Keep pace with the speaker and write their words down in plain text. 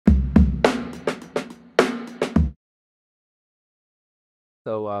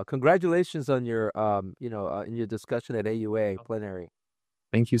So congratulations on your in your discussion at AUA Plenary.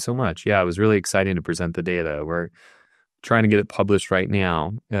 Thank you so much. Yeah, it was really exciting to present the data. We're trying to get it published right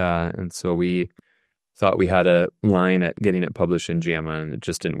now. And so we thought we had a line at getting it published in JAMA and it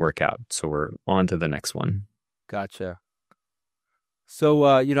just didn't work out. So we're on to the next one. Gotcha. So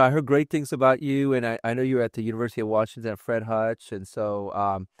I heard great things about you, and I know you're at the University of Washington at Fred Hutch, and so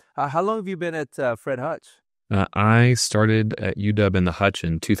how long have you been at Fred Hutch? I started at UW in the Hutch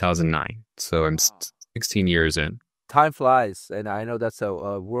in 2009. So I'm Wow. 16 years in. Time flies, and I know that's a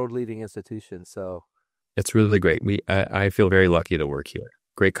world-leading institution. So It's really great. I feel very lucky to work here.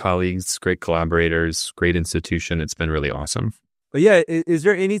 Great colleagues, great collaborators, great institution. It's been really awesome. but yeah, is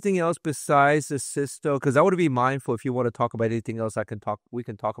there anything else besides the cysto? Because I want to be mindful. If you want to talk about anything else, we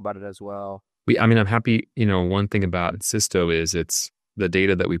can talk about it as well. I'm happy, one thing about CISTO is it's the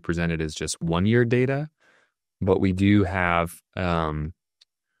data that we presented is just 1 year data, but we do have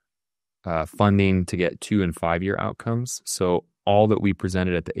funding to get 2 and 5 year outcomes. So all that we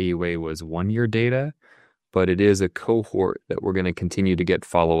presented at the AUA was 1 year data, but it is a cohort that we're going to continue to get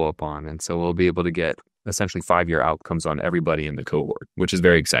follow up on. And so we'll be able to get essentially 5 year outcomes on everybody in the cohort, which is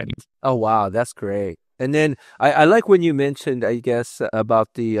very exciting. Oh wow, that's great. And then I like when you mentioned, I guess, about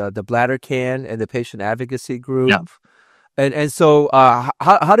the Bladder Can and the patient advocacy Yeah. group. And so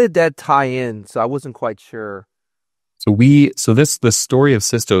how did that tie in? So I wasn't quite sure. The story of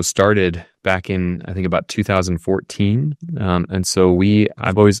CISTO started back in, I think, about 2014. And so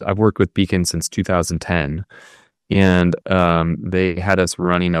I've worked with BCAN since 2010. And they had us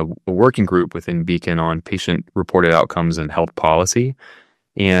running a working group within BCAN on patient reported outcomes and health policy.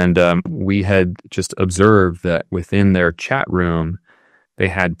 And we had just observed that within their chat room, they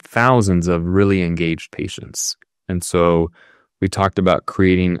had thousands of really engaged patients. And so we talked about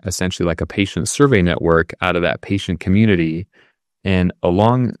creating essentially like a patient survey network out of that patient community. And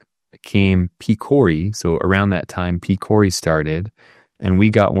along came PCORI. So around that time, PCORI started, and we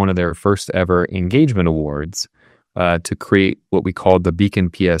got one of their first ever engagement awards to create what we called the BCAN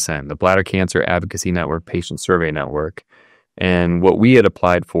PSN, the Bladder Cancer Advocacy Network Patient Survey Network. And what we had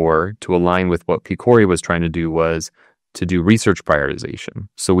applied for to align with what PCORI was trying to do was to do research prioritization.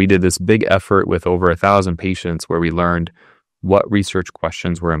 So we did this big effort with over 1,000 patients where we learned what research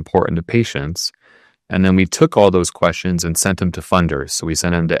questions were important to patients. And then we took all those questions and sent them to funders. So we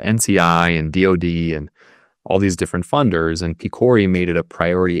sent them to NCI and DOD and all these different funders, and PCORI made it a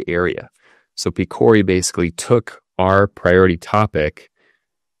priority area. So PCORI basically took our priority topic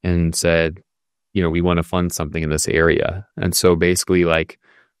and said, we want to fund something in this area. And so basically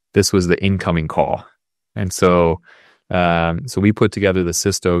this was the incoming call. And so we put together the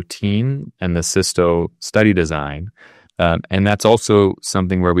CISTO team and the CISTO study design. And that's also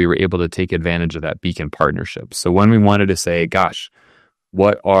something where we were able to take advantage of that BCAN partnership. So when we wanted to say, gosh,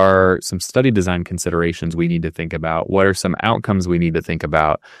 what are some study design considerations we need to think about? What are some outcomes we need to think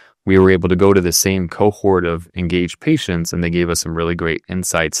about? We were able to go to the same cohort of engaged patients, and they gave us some really great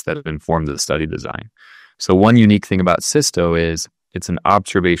insights that have informed the study design. So one unique thing about CISTO is it's an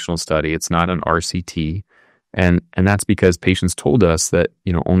observational study. It's not an RCT. And that's because patients told us that,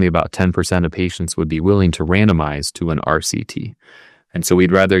 only about 10% of patients would be willing to randomize to an RCT. And so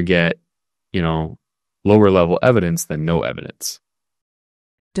we'd rather get, lower level evidence than no evidence.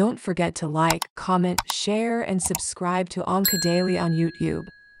 Don't forget to like, comment, share, and subscribe to OncoDaily on YouTube.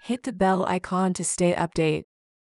 Hit the bell icon to stay updated.